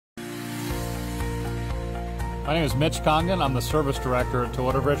My name is Mitch Congdon. I'm the service director at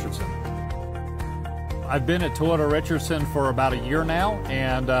Toyota of Richardson. I've been at Toyota of Richardson for about a year now,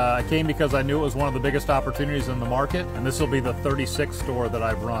 and I came because I knew it was one of the biggest opportunities in the market, and this will be the 36th store that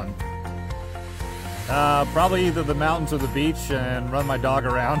I've run. Probably either the mountains or the beach and run my dog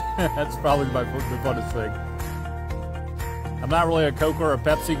around. That's probably the funnest thing. I'm not really a Coke or a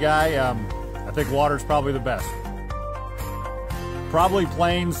Pepsi guy. I think water's probably the best. Probably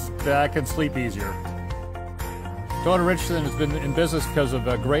planes that I can sleep easier. Toyota of Richardson has been in business because of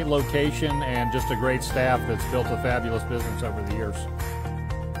a great location and just a great staff that's built a fabulous business over the years.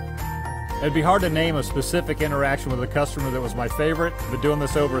 It'd be hard to name a specific interaction with a customer that was my favorite. I've been doing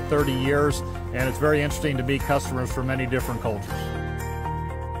this over 30 years, and it's very interesting to meet customers from many different cultures.